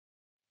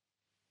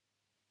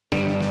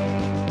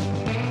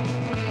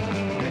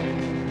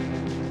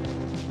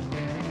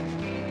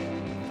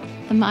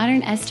The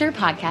Modern Esther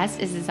podcast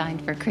is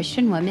designed for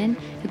Christian women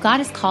who God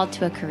has called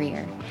to a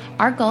career.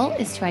 Our goal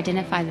is to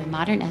identify the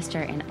modern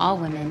Esther in all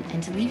women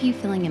and to leave you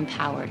feeling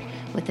empowered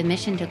with the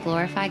mission to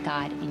glorify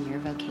God in your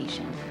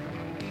vocation.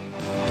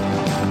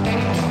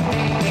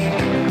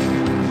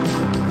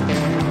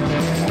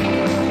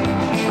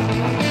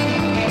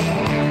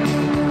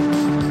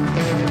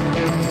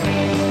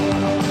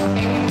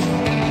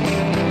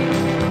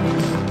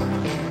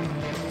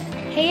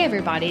 Hey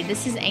everybody,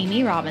 this is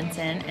Amy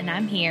Robinson, and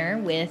I'm here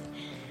with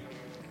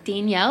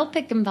Danielle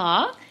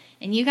Pickenbaugh.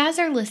 and you guys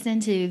are listening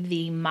to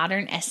The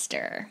Modern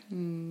Esther.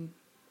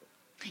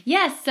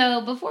 Yes,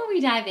 so before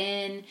we dive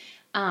in,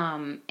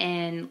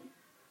 and,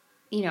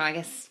 I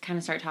guess kind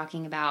of start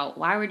talking about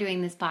why we're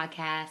doing this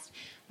podcast,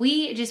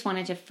 we just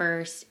wanted to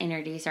first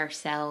introduce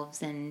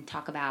ourselves and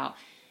talk about,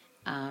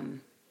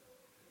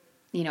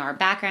 our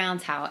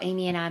backgrounds, how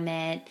Amy and I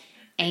met,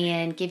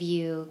 and give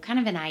you kind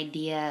of an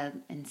idea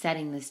and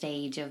setting the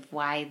stage of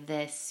why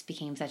this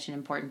became such an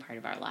important part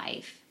of our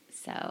life.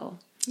 So,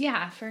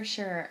 Yeah, for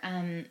sure.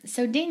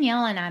 So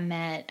Danielle and I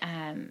met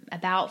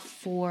about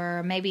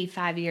 4, maybe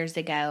 5 years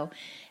ago.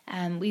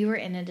 We were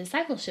in a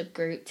discipleship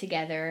group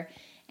together,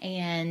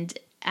 and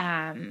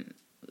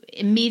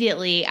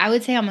immediately, I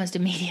would say almost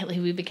immediately,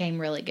 we became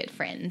really good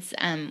friends.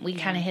 We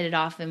kind of hit it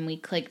off and we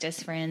clicked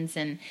as friends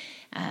and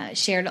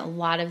shared a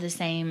lot of the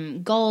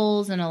same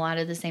goals and a lot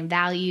of the same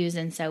values.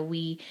 And so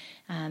we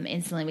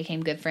instantly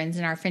became good friends,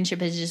 and our friendship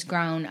has just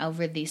grown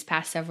over these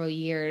past several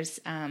years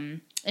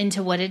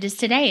into what it is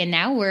today. And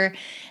now we're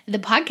the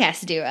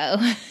podcast duo.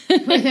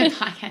 We're the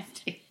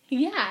podcast duo.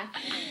 Yeah.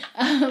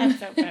 That's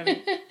so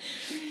funny.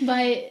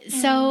 But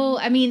so,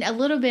 a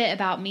little bit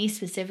about me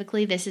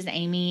specifically. This is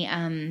Amy.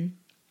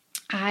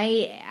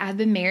 I've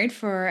been married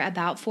for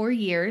about 4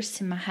 years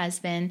to my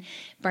husband,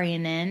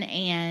 Brandon,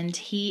 and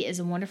he is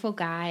a wonderful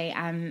guy.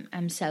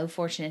 I'm so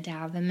fortunate to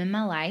have him in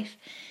my life.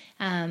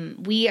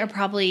 We are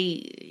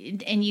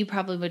probably, and you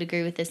probably would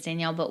agree with this,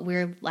 Danielle, but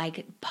we're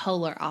like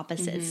polar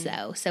opposites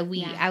though. So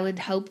I would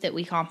hope that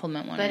we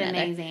complement one another. But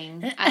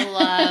amazing. I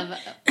love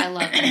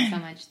them so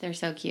much. They're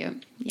so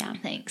cute. Yeah.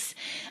 Thanks.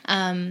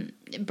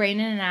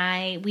 Brandon and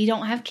I, we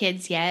don't have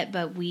kids yet,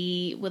 but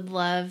we would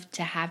love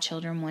to have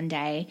children one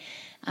day.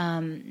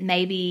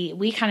 Maybe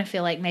we kind of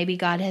feel like maybe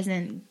God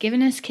hasn't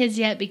given us kids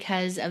yet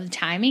because of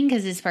timing,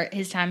 because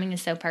his timing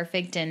is so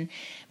perfect. And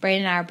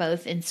Brandon and I are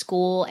both in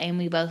school, and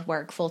we both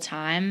work full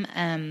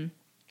time.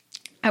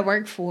 I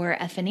work for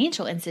a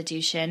financial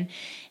institution,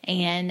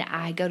 and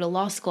I go to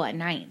law school at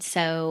night.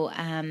 So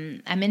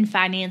I'm in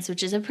finance,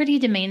 which is a pretty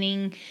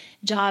demanding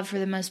job for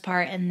the most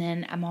part, and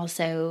then I'm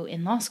also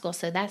in law school,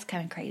 so that's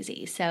kind of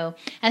crazy. So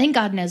I think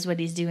God knows what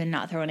he's doing,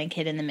 not throwing a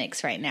kid in the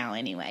mix right now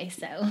anyway.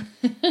 So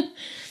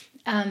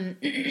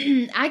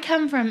I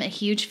come from a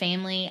huge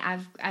family.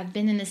 I've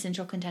been in the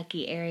Central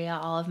Kentucky area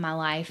all of my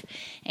life,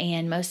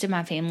 and most of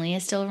my family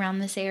is still around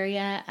this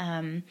area.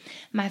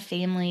 My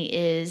family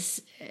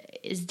is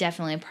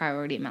definitely a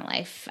priority in my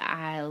life.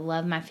 I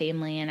love my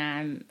family,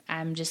 and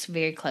I'm just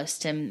very close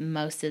to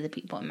most of the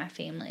people in my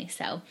family.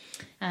 So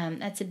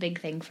that's a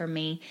big thing for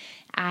me.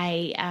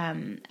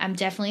 I'm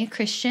definitely a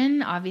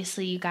Christian.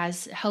 Obviously, you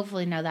guys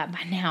hopefully know that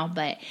by now,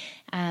 but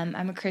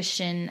I'm a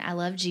Christian. I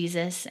love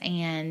Jesus,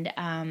 and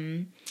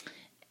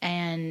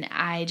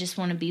I just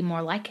want to be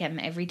more like him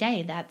every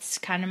day. That's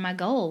kind of my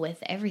goal with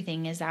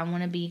everything, is I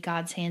want to be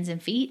God's hands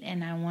and feet,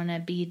 and I want to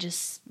be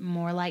just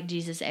more like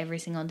Jesus every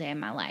single day of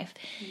my life.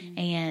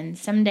 And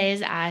some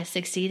days I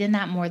succeed in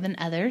that more than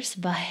others,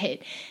 but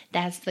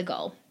that's the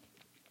goal.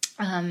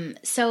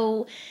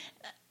 So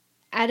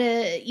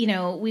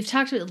we've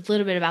talked a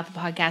little bit about the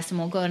podcast, and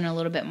we'll go into a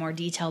little bit more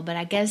detail, but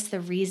I guess the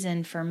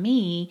reason for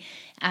me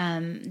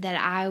that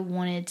I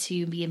wanted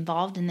to be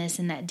involved in this,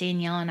 and that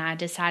Danielle and I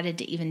decided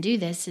to even do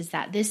this, is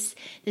that this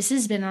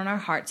has been on our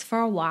hearts for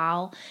a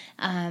while.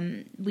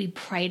 We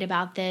prayed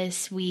about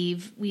this.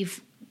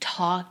 We've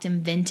talked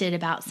and vented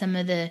about some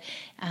of the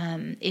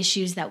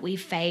issues that we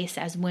face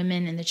as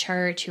women in the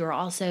church who are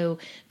also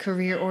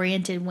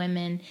career-oriented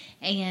women,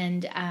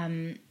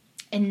 and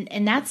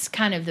that's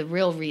kind of the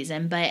real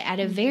reason. But at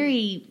a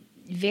very,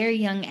 very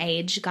young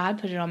age, God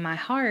put it on my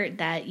heart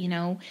that,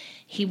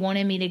 he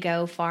wanted me to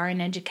go far in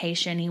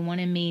education. He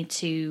wanted me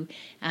to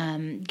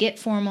get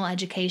formal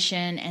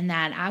education, and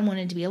that I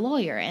wanted to be a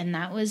lawyer. And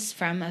that was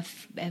from,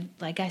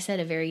 like I said,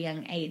 a very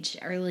young age,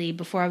 early,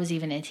 before I was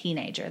even a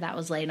teenager. That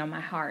was laid on my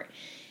heart.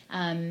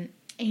 My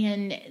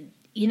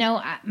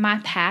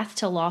path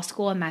to law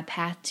school and my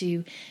path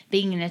to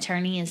being an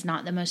attorney is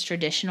not the most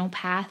traditional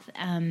path.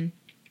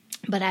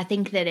 But I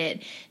think that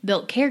it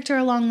built character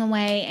along the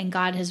way, and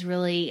God has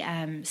really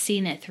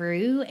seen it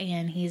through,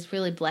 and he's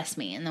really blessed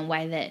me in the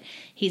way that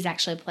he's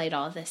actually played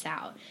all of this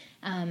out.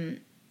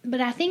 But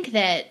I think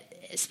that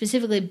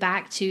specifically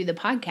back to the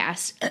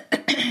podcast,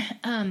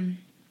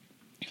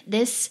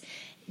 this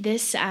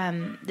this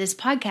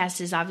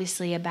podcast is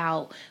obviously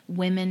about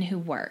women who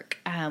work,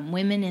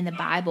 women in the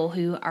Bible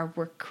who are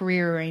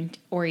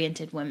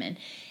career-oriented women.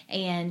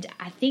 And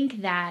I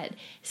think that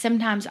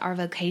sometimes our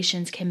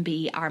vocations can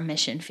be our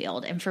mission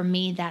field. And for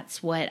me,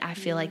 that's what I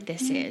feel like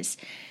this is.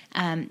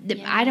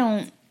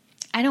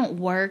 I don't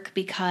work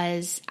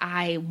because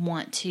I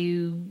want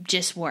to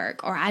just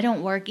work, or I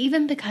don't work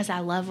even because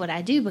I love what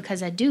I do,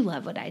 because I do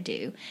love what I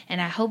do,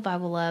 and I hope I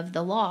will love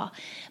the law.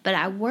 But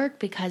I work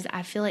because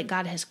I feel like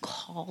God has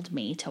called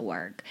me to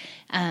work.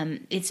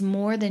 It's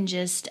more than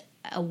just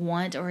a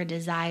want or a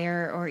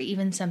desire or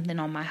even something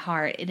on my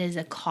heart. It is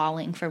a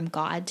calling from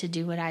God to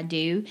do what I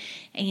do.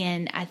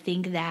 And I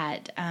think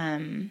that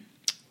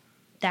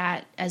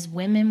that as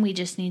women, we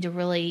just need to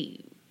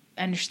really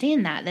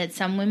understand that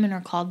some women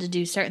are called to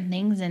do certain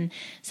things and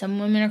some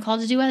women are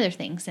called to do other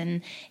things,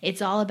 and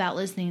it's all about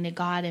listening to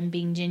God and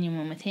being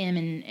genuine with Him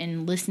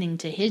and listening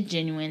to His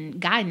genuine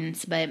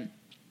guidance. But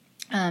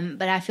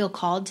I feel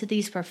called to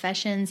these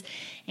professions,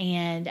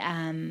 and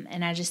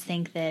I just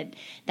think that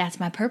that's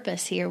my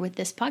purpose here with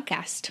this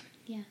podcast.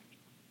 Yeah.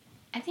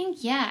 I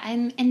think,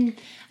 and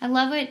I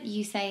love what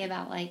you say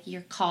about, like,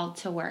 you're called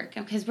to work,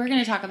 because we're going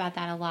to talk about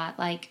that a lot.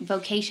 Like,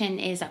 vocation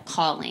is a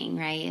calling,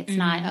 right? It's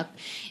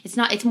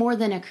it's more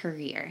than a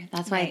career.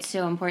 That's why it's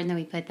so important that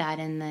we put that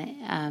in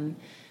the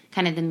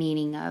kind of the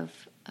meaning of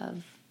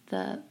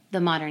the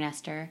Modern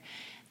Esther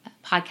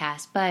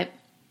podcast. But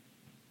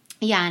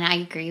yeah, and I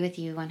agree with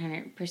you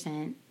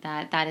 100%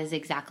 that is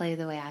exactly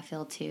the way I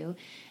feel too.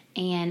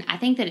 And I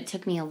think that it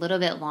took me a little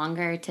bit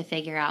longer to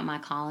figure out my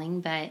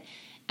calling, but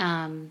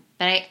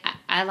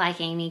I, like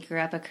Amy, grew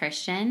up a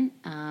Christian.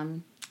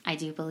 I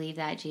do believe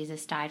that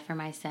Jesus died for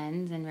my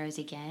sins and rose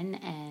again,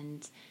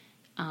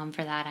 and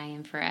for that I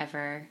am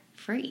forever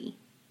free.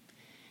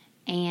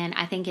 And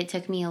I think it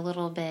took me a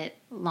little bit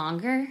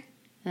longer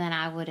than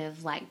I would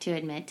have liked to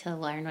admit to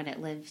learn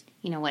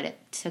what it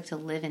took to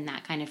live in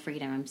that kind of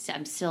freedom.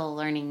 I'm still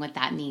learning what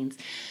that means.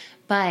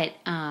 But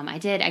I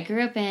did. I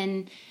grew up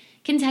in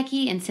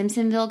Kentucky, in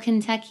Simpsonville,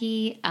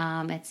 Kentucky.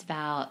 It's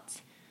about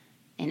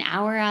an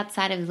hour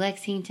outside of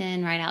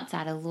Lexington, right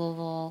outside of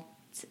Louisville.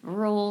 It's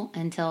rural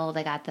until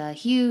they got the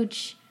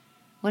huge,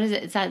 what is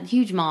it? It's that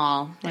huge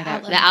mall. The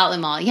outlet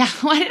mall. Yeah,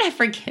 why did I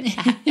forget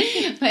that?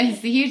 But it's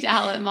the huge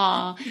outlet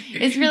mall.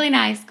 It's really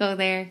nice. Go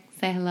there,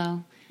 say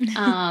hello.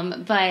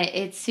 But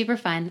it's super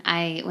fun.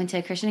 I went to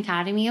a Christian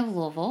Academy of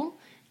Louisville,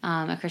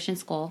 a Christian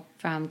school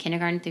from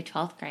kindergarten through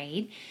 12th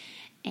grade.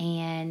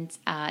 And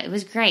it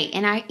was great.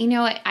 And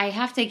I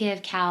have to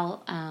give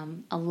Cal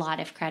a lot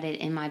of credit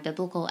in my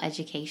biblical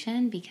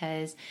education,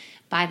 because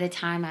by the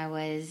time I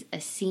was a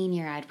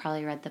senior, I'd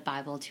probably read the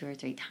Bible 2 or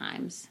 3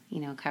 times,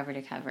 cover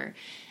to cover,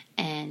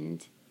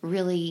 and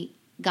really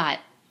got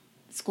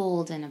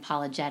schooled in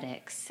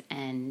apologetics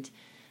and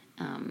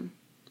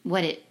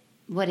what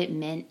it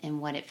meant and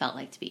what it felt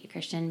like to be a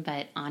Christian.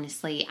 But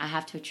honestly, I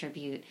have to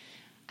attribute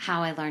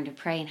how I learned to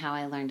pray and how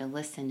I learned to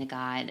listen to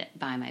God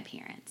by my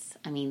parents.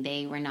 I mean,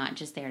 they were not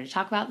just there to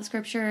talk about the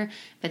scripture,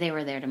 but they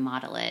were there to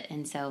model it.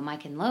 And so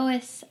Mike and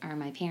Lois are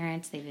my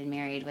parents. They've been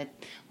married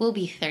will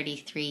be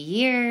 33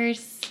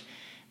 years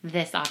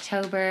this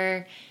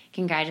October.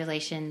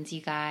 Congratulations,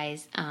 you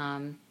guys.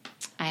 I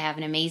have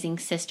an amazing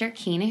sister,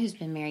 Keena, who's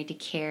been married to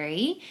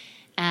Carrie.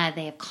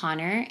 They have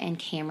Connor and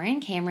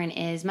Cameron. Cameron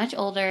is much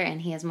older,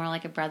 and he is more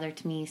like a brother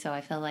to me, so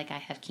I feel like I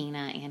have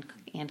Keena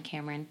and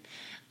Cameron.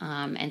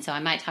 And so I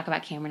might talk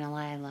about Cameron a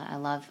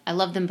lot. I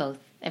love them both.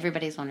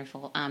 Everybody's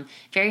wonderful.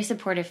 Very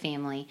supportive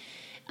family.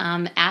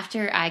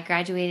 After I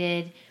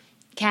graduated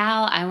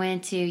Cal, I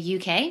went to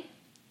UK.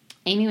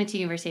 Amy went to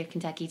University of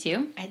Kentucky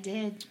too. I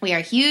did. We are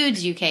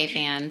huge UK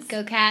fans.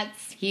 Go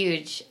Cats.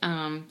 Huge.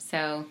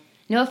 So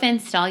no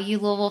offense to all you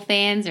Louisville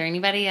fans or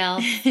anybody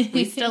else.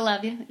 We still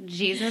love you.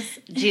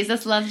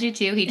 Jesus loves you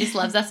too. He just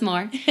loves us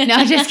more.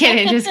 No, just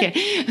kidding.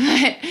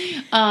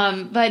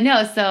 But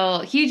no,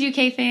 so huge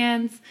UK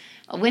fans.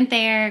 Went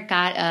there,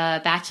 got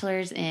a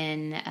bachelor's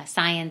in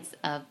science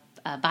of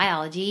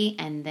biology,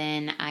 and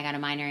then I got a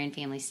minor in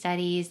family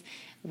studies.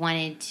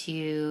 Wanted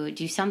to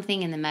do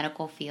something in the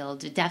medical field.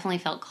 Definitely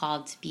felt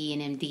called to be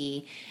an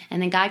MD.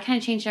 And then God kind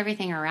of changed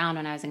everything around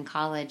when I was in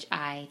college.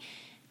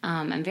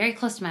 I'm very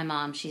close to my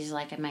mom. She's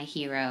like my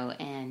hero.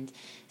 And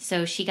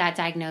so she got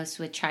diagnosed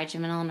with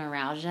trigeminal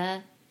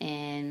neuralgia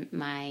in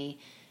my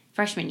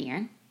freshman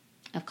year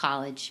of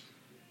college.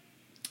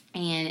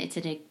 And it's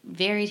a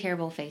very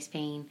terrible face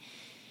pain.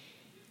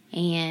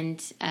 And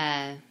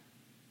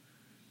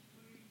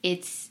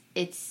it's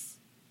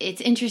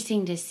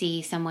interesting to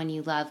see someone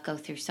you love go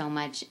through so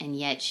much, and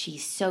yet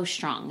she's so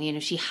strong.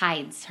 She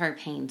hides her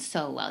pain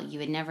so well. You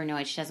would never know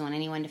it. She doesn't want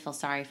anyone to feel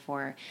sorry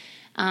for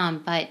her.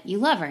 But you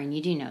love her, and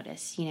you do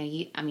notice.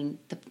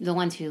 The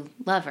ones who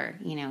love her,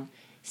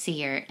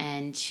 see her,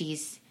 and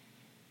she's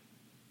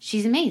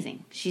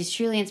amazing. She's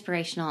truly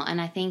inspirational,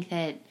 and I think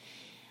that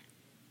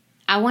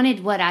I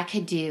wanted what I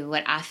could do,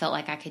 what I felt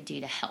like I could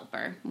do to help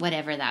her,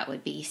 whatever that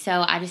would be. So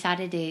I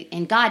decided to,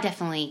 and God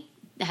definitely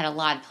had a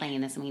lot of play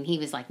in this. I mean, he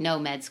was like, no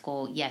med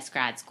school, yes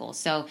grad school.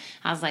 So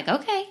I was like,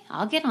 okay,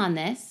 I'll get on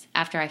this.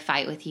 After I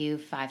fight with you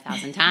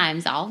 5,000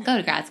 times, I'll go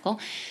to grad school.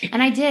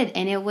 And I did.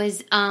 And it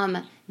was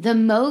the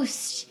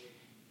most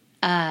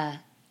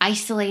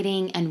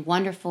isolating and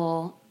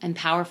wonderful and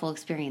powerful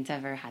experience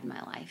I've ever had in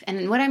my life.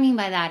 And what I mean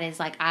by that is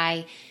like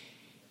I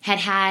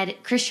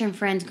had Christian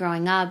friends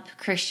growing up,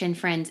 Christian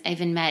friends. I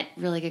even met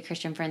really good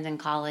Christian friends in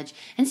college.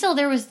 And still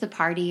there was the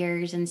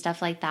partiers and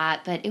stuff like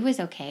that, but it was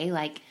okay.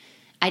 Like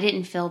I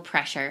didn't feel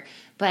pressure,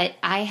 but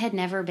I had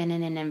never been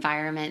in an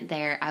environment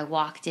there I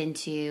walked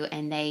into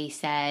and they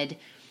said,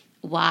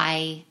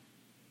 why,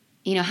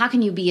 how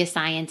can you be a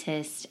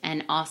scientist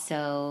and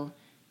also,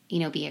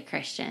 be a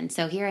Christian?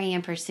 So here I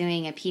am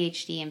pursuing a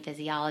PhD in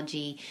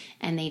physiology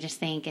and they just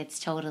think it's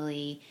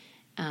totally,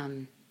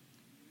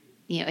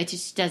 it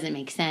just doesn't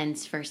make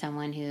sense for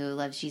someone who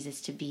loves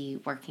Jesus to be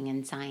working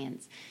in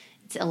science.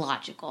 It's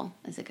illogical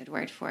is a good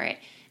word for it.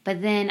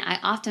 But then I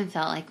often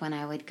felt like when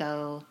I would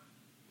go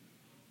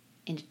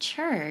into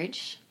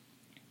church,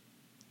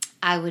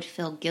 I would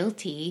feel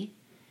guilty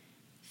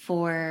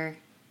for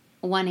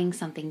wanting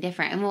something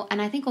different.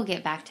 And I think we'll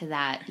get back to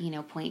that,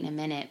 point in a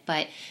minute.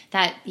 But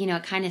that,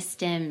 it kind of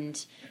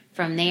stemmed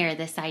from there,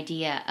 this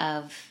idea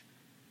of,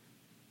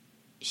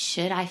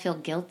 should I feel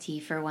guilty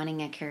for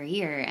wanting a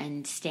career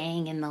and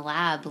staying in the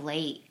lab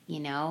late,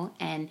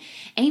 And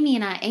Amy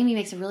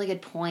makes a really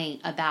good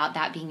point about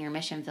that being your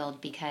mission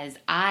field, because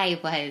I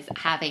was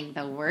having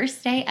the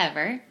worst day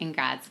ever in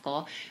grad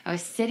school. I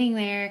was sitting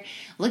there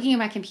looking at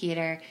my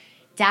computer.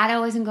 Data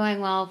wasn't going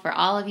well. For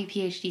all of you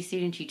PhD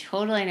students, you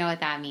totally know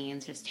what that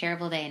means. Just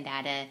terrible day in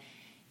data.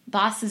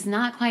 Boss is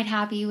not quite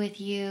happy with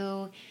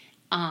you.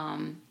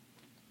 And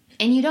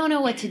you don't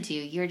know what to do.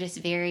 You're just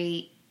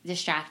very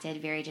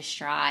distracted, very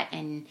distraught.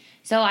 And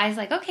so I was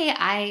like,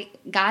 okay,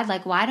 God,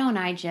 like, why don't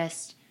I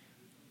just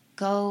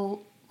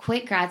go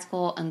quit grad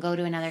school and go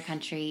to another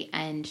country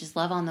and just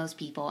love on those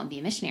people and be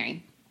a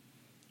missionary?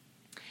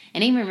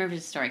 And Amy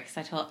remembers the story because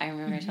I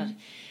remember I told you.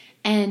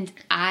 And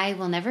I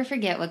will never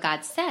forget what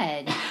God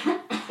said.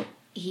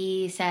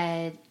 He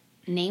said,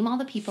 name all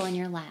the people in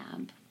your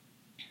lab.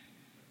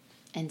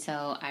 And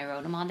so I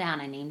wrote them all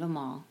down. I named them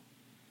all.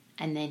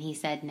 And then he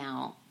said,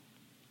 now,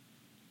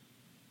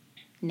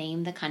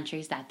 name the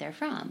countries that they're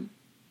from.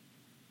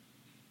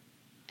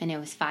 And it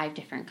was 5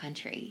 different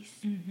countries.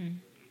 Mm-hmm.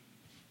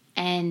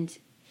 And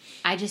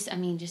I just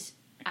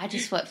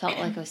what felt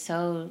like was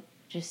so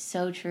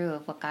true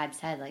of what God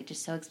said, like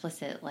just so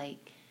explicit,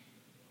 like,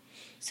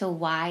 so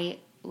why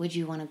would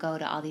you want to go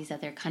to all these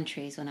other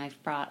countries when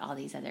I've brought all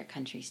these other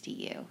countries to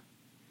you?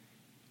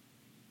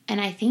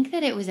 And I think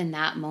that it was in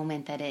that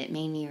moment that it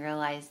made me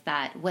realize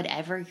that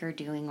whatever you're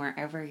doing,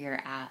 wherever you're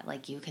at,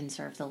 like you can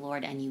serve the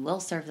Lord, and you will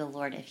serve the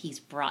Lord if He's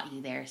brought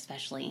you there,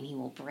 especially, and He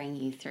will bring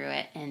you through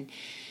it. And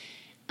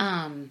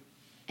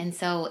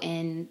so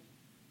in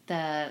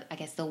the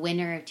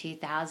winter of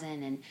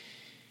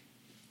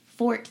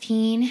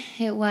 2014,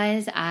 it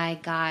was,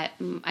 I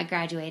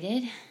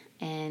graduated,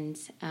 and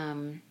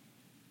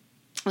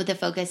with the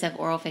focus of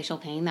oral-facial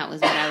pain, that was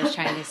what I was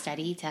trying to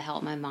study to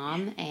help my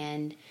mom,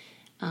 and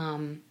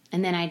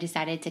then I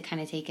decided to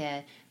kind of take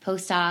a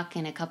postdoc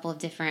in a couple of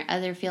different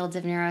other fields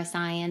of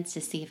neuroscience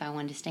to see if I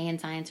wanted to stay in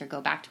science or go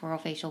back to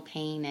oral-facial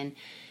pain. And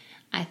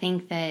I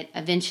think that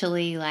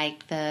eventually,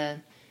 like,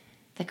 the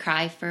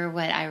cry for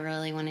what I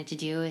really wanted to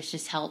do is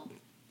just help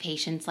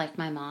patients like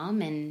my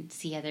mom and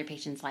see other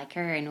patients like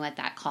her. And what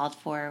that called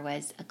for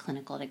was a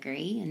clinical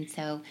degree. And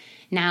so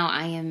now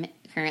I am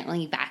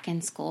currently back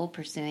in school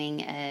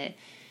pursuing a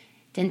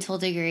dental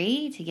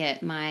degree to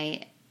get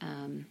my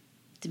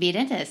to be a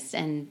dentist,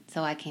 and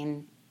so I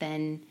can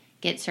then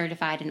get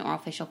certified in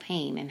oral-facial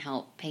pain and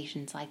help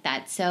patients like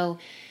that. So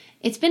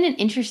it's been an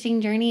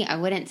interesting journey. I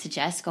wouldn't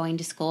suggest going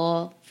to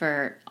school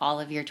for all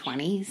of your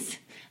 20s.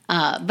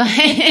 But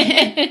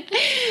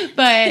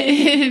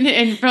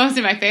and most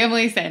of my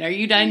family said, "Are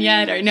you done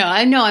yet?" Or no,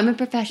 I'm a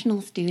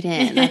professional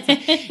student.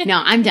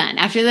 No, I'm done.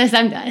 After this,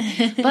 I'm done.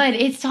 But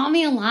it's taught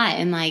me a lot,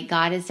 and like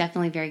God is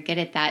definitely very good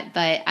at that.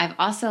 But I've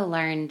also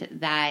learned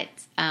that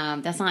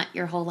that's not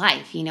your whole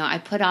life. I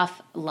put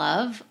off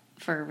love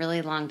for a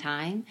really long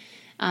time.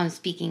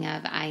 Speaking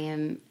of,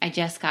 I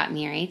just got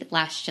married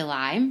last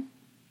July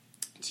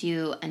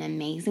to an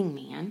amazing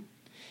man.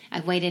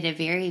 I've waited a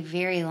very,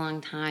 very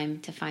long time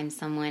to find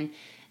someone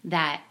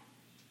that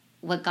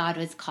what God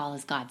would call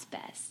is God's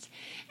best.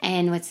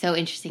 And what's so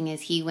interesting is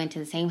he went to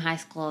the same high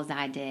school as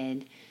I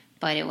did,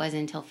 but it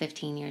wasn't until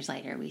 15 years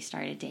later we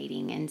started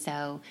dating. And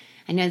so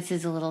I know this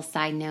is a little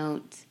side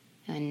note,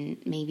 and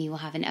maybe we'll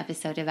have an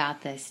episode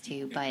about this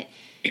too, but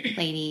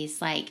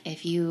ladies, like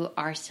if you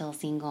are still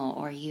single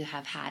or you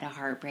have had a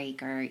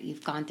heartbreak or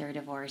you've gone through a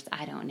divorce,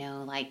 I don't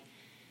know, like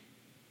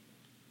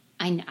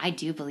I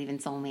do believe in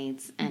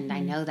soulmates, and I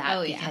know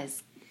that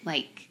because,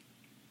 like,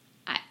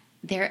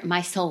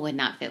 my soul would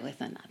not fit with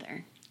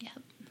another.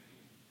 Yep.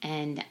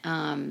 And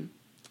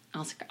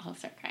I'll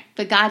start crying.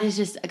 But God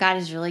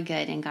is really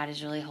good, and God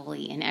is really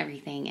holy in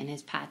everything, and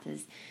His path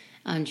is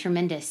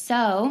tremendous.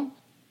 So,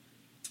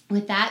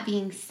 with that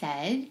being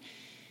said,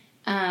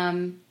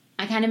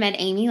 I kind of met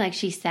Amy, like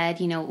she said,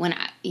 when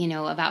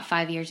about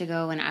 5 years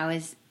ago when I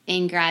was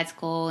in grad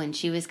school, and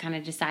she was kind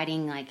of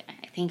deciding, like,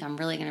 I think I'm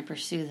really going to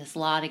pursue this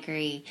law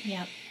degree.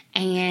 Yep.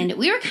 And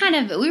we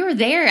were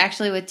there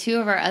actually with two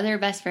of our other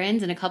best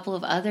friends and a couple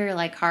of other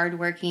like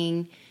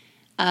hardworking,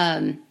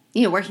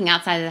 working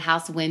outside of the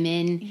house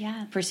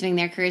women pursuing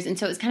their careers. And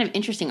so it was kind of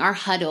interesting. A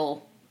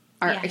huddle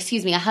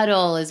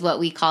is what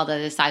we call the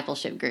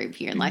discipleship group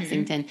here in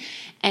Lexington.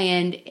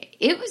 And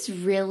it was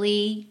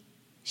really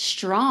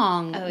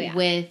strong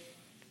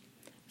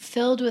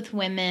filled with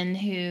women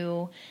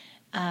who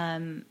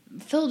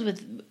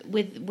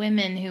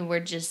women who were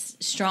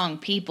just strong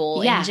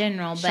people in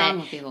general,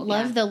 but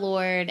loved the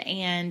Lord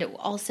and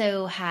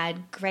also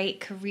had great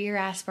career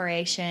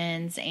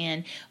aspirations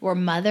and were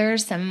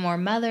mothers. Some were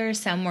mothers,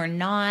 some were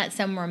not.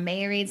 Some were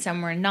married,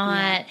 some were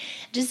not. Yeah.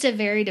 Just a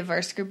very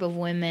diverse group of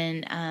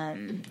women.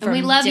 And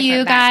we love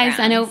you guys.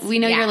 We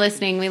know you're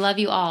listening. We love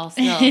you all.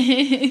 Still.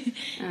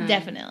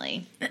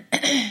 Definitely.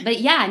 But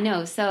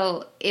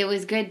so it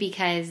was good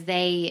because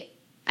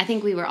I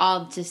think we were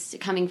all just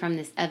coming from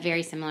a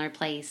very similar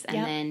place. And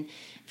then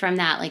from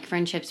that, like,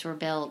 friendships were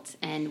built,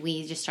 and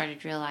we just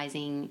started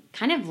realizing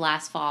kind of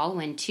last fall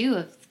when two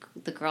of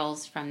the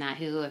girls from that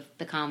who have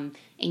become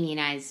Amy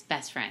and I's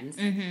best friends.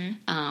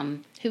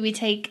 Who we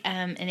take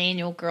an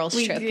annual girls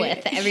trip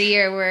with. Every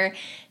year we're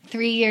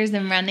 3 years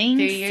in running.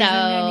 3 years in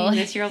running.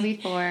 This year will be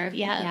 4.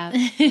 Yeah.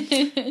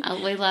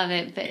 We love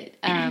it. But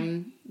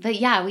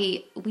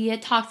we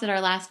had talked at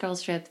our last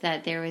girls trip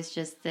that there was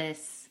just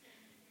this...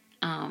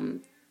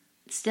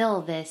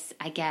 still this,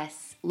 I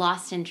guess,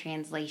 lost in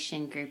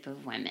translation group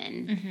of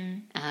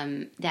women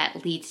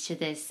that leads to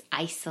this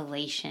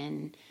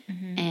isolation.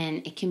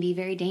 And it can be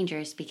very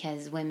dangerous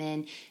because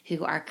women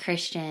who are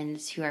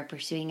Christians, who are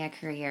pursuing a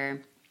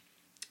career,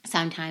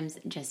 sometimes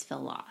just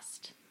feel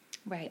lost.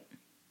 Right.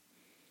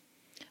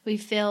 We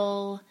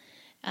feel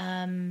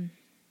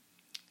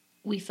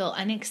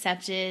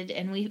unaccepted,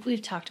 and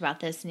we've talked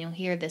about this, and you'll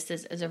hear this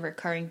as a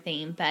recurring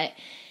theme, but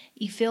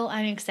you feel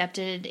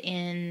unaccepted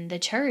in the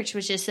church,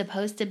 which is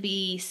supposed to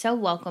be so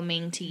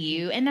welcoming to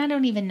you. And I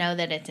don't even know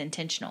that it's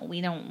intentional.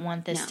 We don't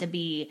want this to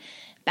be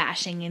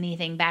bashing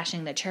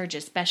the church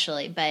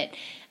especially. But,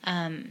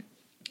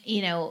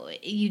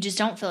 you just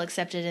don't feel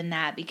accepted in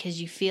that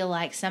because you feel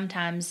like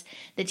sometimes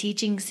the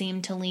teachings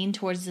seem to lean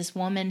towards this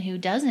woman who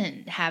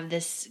doesn't have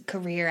this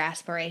career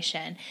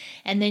aspiration.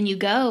 And then you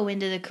go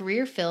into the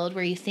career field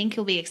where you think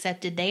you'll be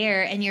accepted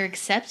there, and you're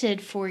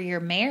accepted for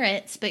your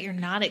merits, but you're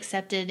not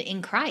accepted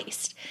in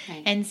Christ.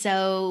 Right. And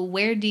so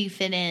where do you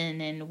fit in,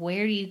 and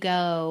where do you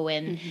go,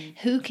 and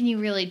who can you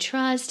really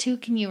trust? Who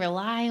can you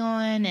rely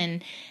on?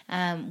 And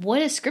what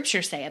does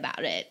Scripture say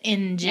about it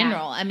in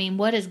general? Yeah. I mean,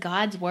 what does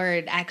God's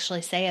Word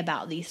actually say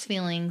about these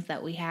feelings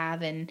that we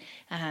have and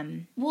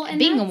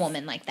being a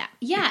woman like that?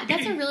 Yeah,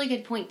 that's a really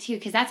good point too,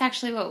 because that's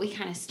actually what we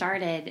kind of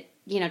started,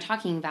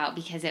 talking about,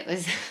 because it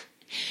was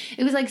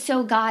like,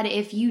 so God,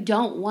 if you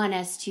don't want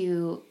us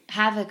to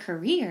have a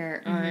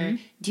career or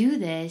do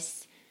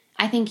this,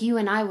 I think you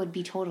and I would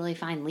be totally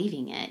fine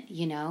leaving it,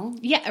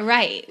 Yeah,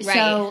 right.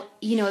 So,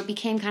 it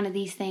became kind of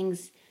these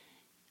things,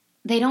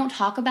 they don't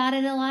talk about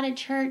it a lot at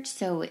church,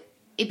 so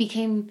it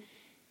became,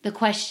 the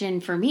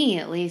question for me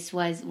at least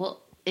was, well,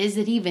 is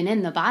it even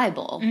in the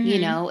Bible?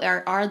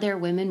 Are there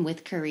women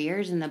with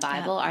careers in the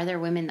Bible? Yeah. Are there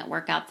women that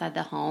work outside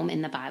the home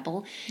in the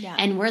Bible? Yeah.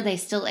 And were they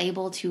still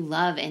able to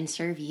love and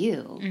serve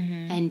you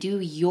and do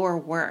your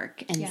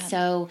work? And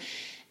so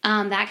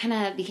that kind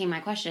of became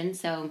my question.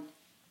 So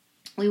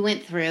we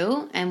went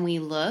through and we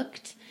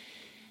looked,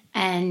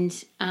 and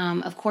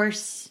of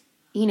course,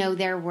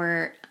 there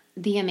were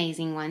the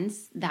amazing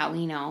ones that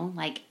we know,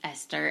 like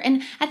Esther.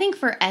 And I think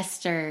for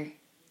Esther,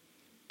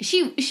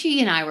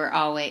 she and I were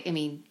always,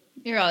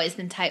 you've always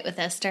been tight with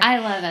Esther. I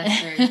love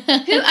Esther. Do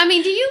you love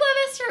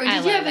Esther? Or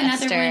did you have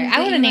another Esther. one?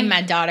 I would have named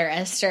my daughter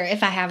Esther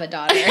if I have a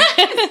daughter.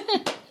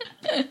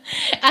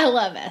 I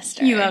love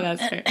Esther. You love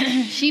Esther.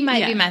 She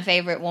might be my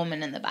favorite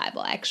woman in the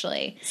Bible,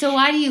 actually. So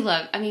why do you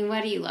love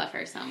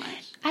her so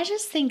much? I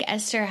just think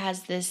Esther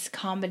has this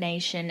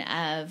combination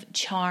of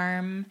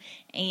charm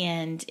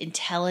and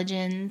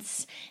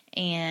intelligence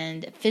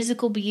and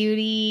physical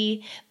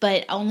beauty,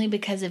 but only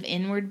because of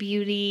inward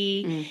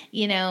beauty.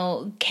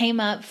 Came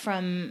up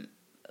from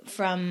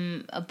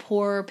a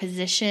poor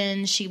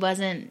position. She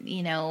wasn't,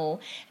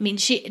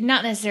 she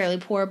not necessarily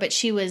poor, but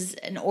she was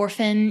an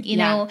orphan,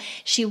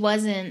 she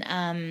wasn't,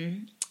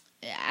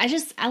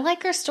 I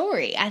like her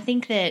story. I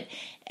think that,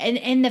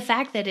 and the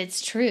fact that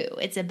it's true,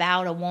 it's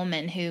about a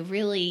woman who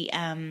really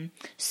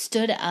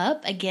stood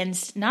up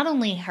against not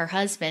only her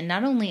husband,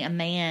 not only a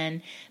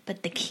man,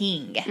 but the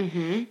king.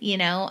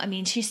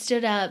 She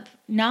stood up,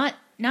 not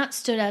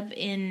stood up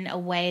in a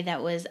way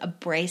that was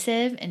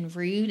abrasive and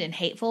rude and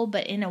hateful,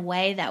 but in a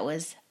way that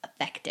was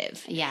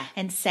effective. Yeah.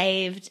 And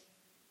saved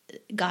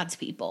God's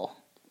people.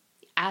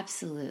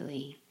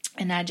 Absolutely.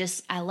 And I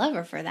love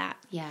her for that.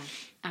 Yeah,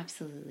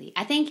 absolutely.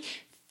 I think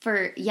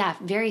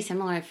very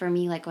similar for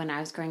me, like when I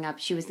was growing up,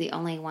 she was the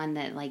only one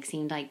that like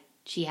seemed like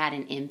she had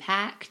an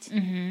impact.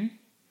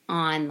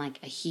 on like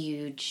a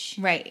huge,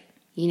 right.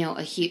 you know,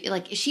 a huge,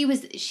 like she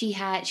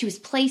was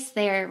placed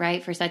there,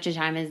 right, for such a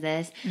time as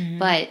this,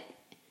 but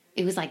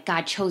it was like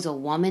God chose a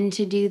woman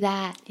to do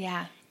that.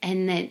 Yeah.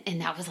 And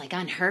that was like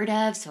unheard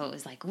of. So it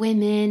was like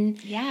women.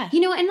 Yeah. You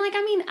know, and like,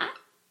 I mean,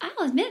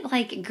 I'll admit,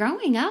 like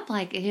growing up,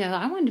 like, you know,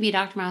 I wanted to be a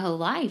doctor my whole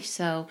life.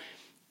 So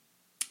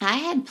I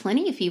had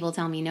plenty of people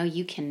tell me, no,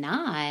 you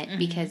cannot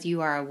because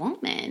you are a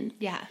woman.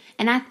 Yeah.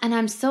 And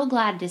I'm so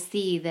glad to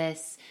see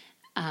this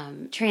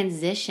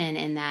transition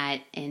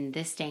in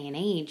this day and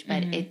age,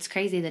 but it's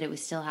crazy that it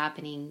was still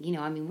happening. You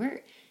know, I mean,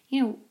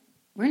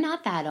 we're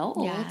not that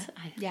old.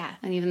 Yeah.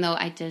 And even though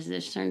I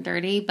just turned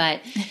 30,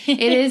 but it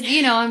is,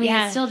 you know, I mean,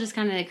 it's still just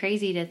kind of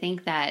crazy to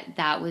think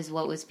that was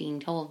what was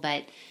being told.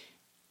 But,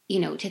 you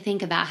know, to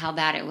think about how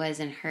bad it was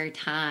in her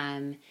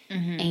time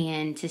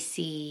and to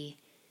see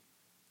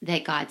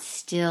that God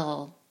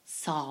still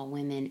saw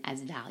women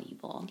as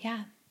valuable.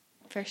 Yeah,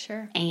 for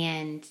sure.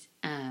 And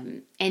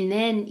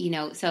then, you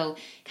know, so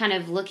kind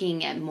of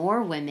looking at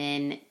more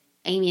women,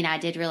 Amy and I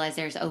did realize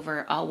there's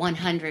over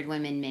 100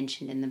 women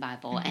mentioned in the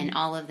Bible, and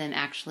all of them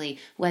actually,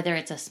 whether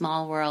it's a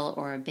small role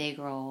or a big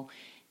role,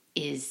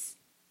 is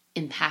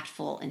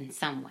impactful in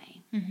some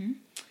way.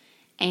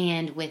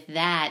 And with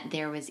that,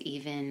 there was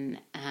even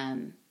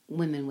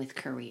women with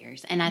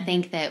careers. And I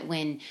think that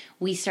when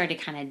we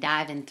started kind of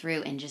diving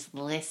through and just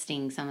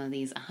listing some of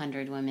these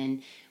 100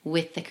 women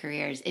with the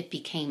careers, it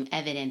became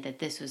evident that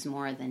this was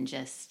more than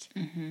just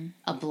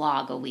a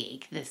blog a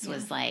week. This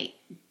was like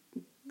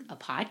a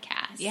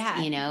podcast,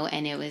 you know,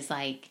 and it was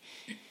like,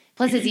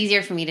 plus it's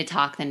easier for me to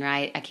talk than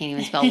write. I can't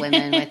even spell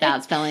women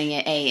without spelling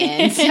it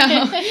A-N, so.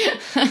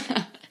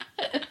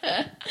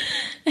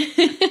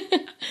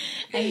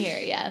 I hear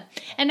ya.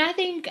 And I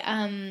think,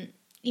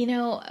 you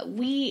know,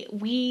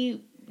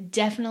 we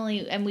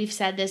definitely, and we've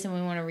said this and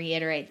we want to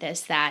reiterate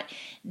this, that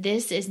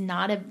this is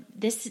not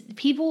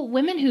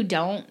women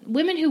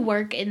who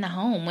work in the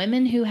home,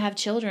 women who have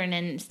children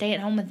and stay at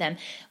home with them,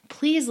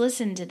 please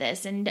listen to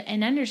this and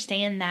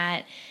understand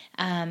that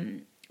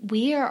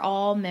we are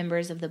all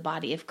members of the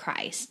body of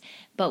Christ,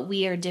 but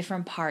we are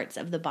different parts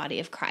of the body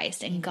of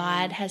Christ, and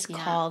God has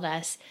called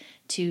us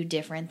to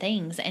different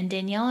things. And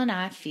Danielle and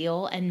I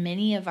feel, and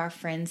many of our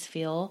friends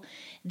feel,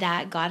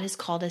 that God has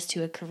called us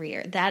to a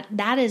career.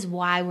 That is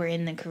why we're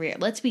in the career.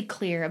 Let's be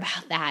clear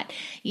about that.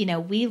 You know,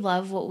 we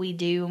love what we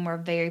do and we're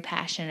very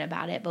passionate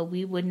about it, but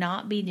we would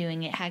not be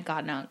doing it had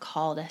God not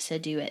called us to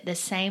do it. The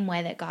same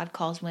way that God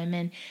calls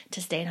women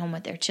to stay at home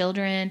with their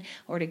children,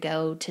 or to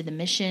go to the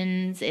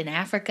missions in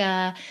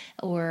Africa,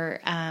 or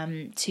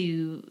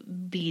to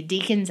be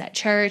deacons at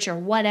church, or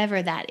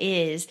whatever that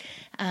is.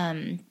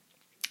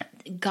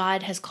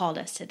 God has called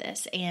us to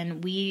this,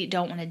 and we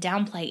don't want to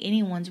downplay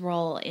anyone's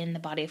role in the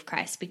body of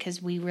Christ,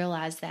 because we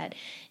realize that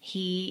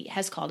He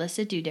has called us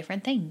to do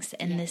different things,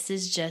 and this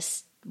is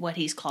just what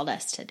He's called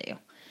us to do.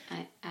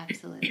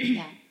 Absolutely,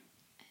 yeah.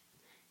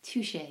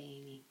 Touche,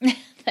 Amy.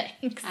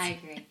 Thanks. I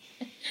agree.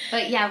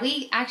 But yeah,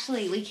 we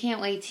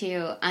can't wait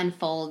to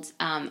unfold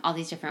all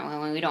these different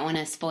women. We don't want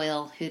to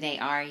spoil who they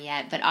are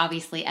yet, but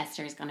obviously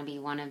Esther is going to be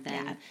one of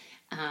them.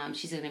 Yeah.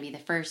 She's going to be the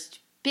first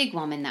big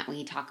woman that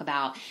we talk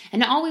about.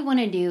 And all we want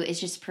to do is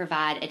just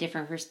provide a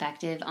different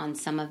perspective on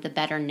some of the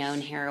better known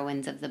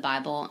heroines of the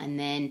Bible, and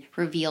then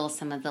reveal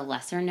some of the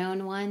lesser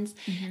known ones.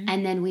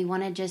 And then we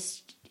want to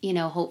just, you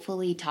know,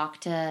 hopefully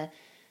talk to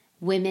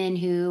women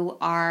who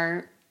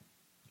are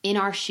in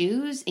our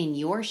shoes, in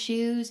your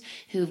shoes,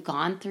 who've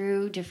gone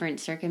through different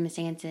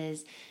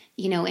circumstances,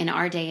 you know, in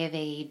our day of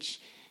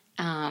age,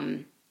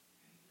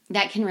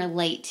 that can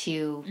relate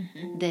to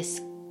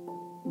this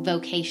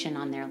vocation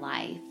on their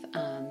life.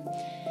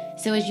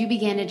 So as you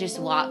begin to just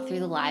walk through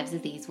the lives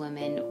of these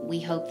women, we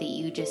hope that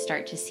you just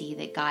start to see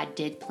that God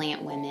did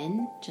plant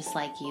women just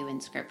like you in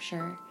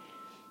Scripture,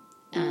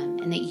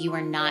 and that you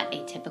are not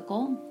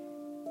atypical,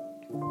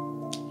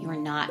 you are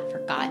not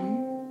forgotten,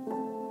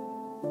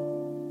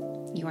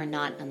 you are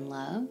not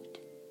unloved,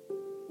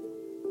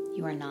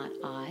 you are not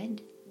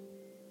odd,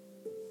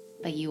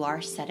 but you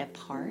are set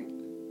apart,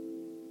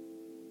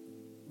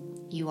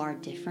 you are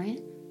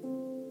different,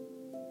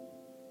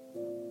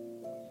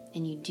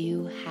 and you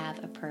do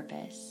have a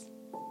purpose.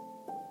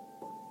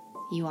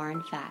 You are,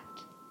 in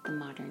fact, the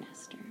modern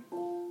Esther.